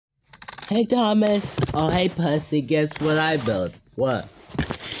Hey Thomas. Oh hey Pussy, guess what I built? What?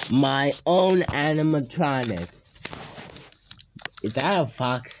 My own animatronic. Is that a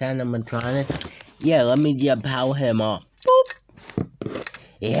fox animatronic? Yeah, let me just power him up. Boop.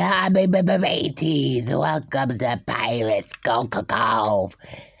 Yeah, mateys, welcome to Pirates Cove,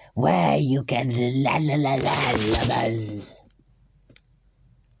 where you can la.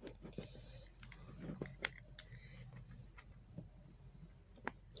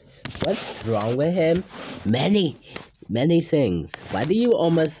 What's wrong with him? Many things. Why do you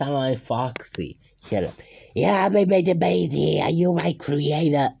almost sound like Foxy? Shut up. Yeah, matey, are you my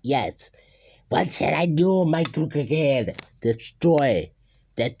creator? Yes. What should I do, my creator? Destroy.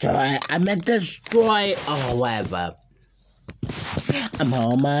 I meant destroy. Oh, whatever. I'm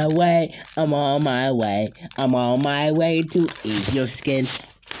on my way to eat your skin.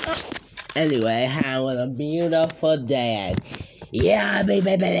 Anyway, have a beautiful day. Yeah,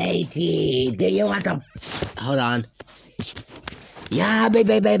 matey, do you want to... Hold on. Yeah,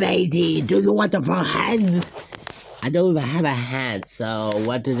 matey, do you want to for hands? I don't even have a hand, so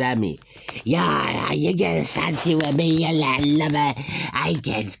what does that mean? Yeah, you get sassy with me, you love it. I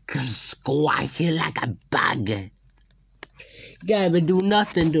can squash you like a bug. You can't even do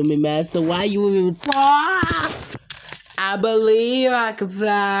nothing to me, man, so why you even... I believe I can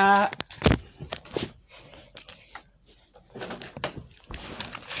fly.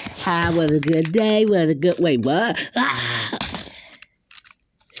 Have a good day, wait, what?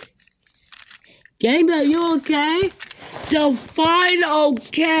 Game, are you okay? So fine,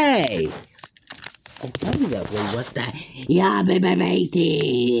 okay. I'm telling you that, wait, what the? Yeah,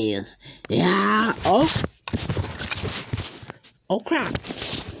 matey. Yeah, oh crap.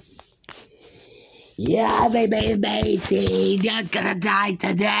 Yeah, matey, you're gonna die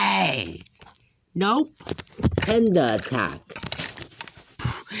today. Nope. Panda attack.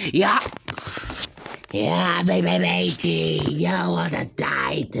 Yeah, matey, you wanna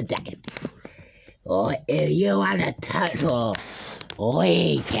die today. Oh, if you wanna tussle,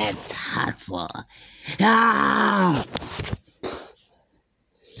 we can tussle. Ah!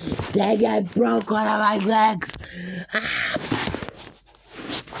 Dang, I broke one of my legs. Ah!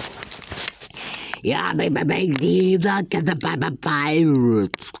 Yeah, matey, look at the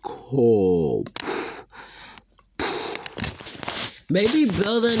Pirates Cove. Maybe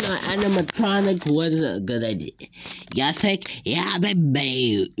building an animatronic was a good idea. You think? Yeah,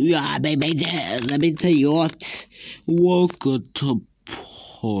 baby. Let me tell you what. Welcome to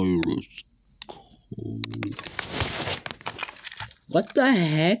Pirates Cove. What the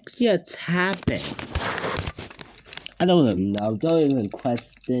heck just happened? I don't even know. Don't even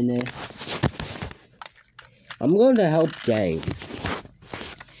question it. I'm going to help James.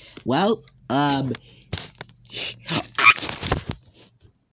 Well,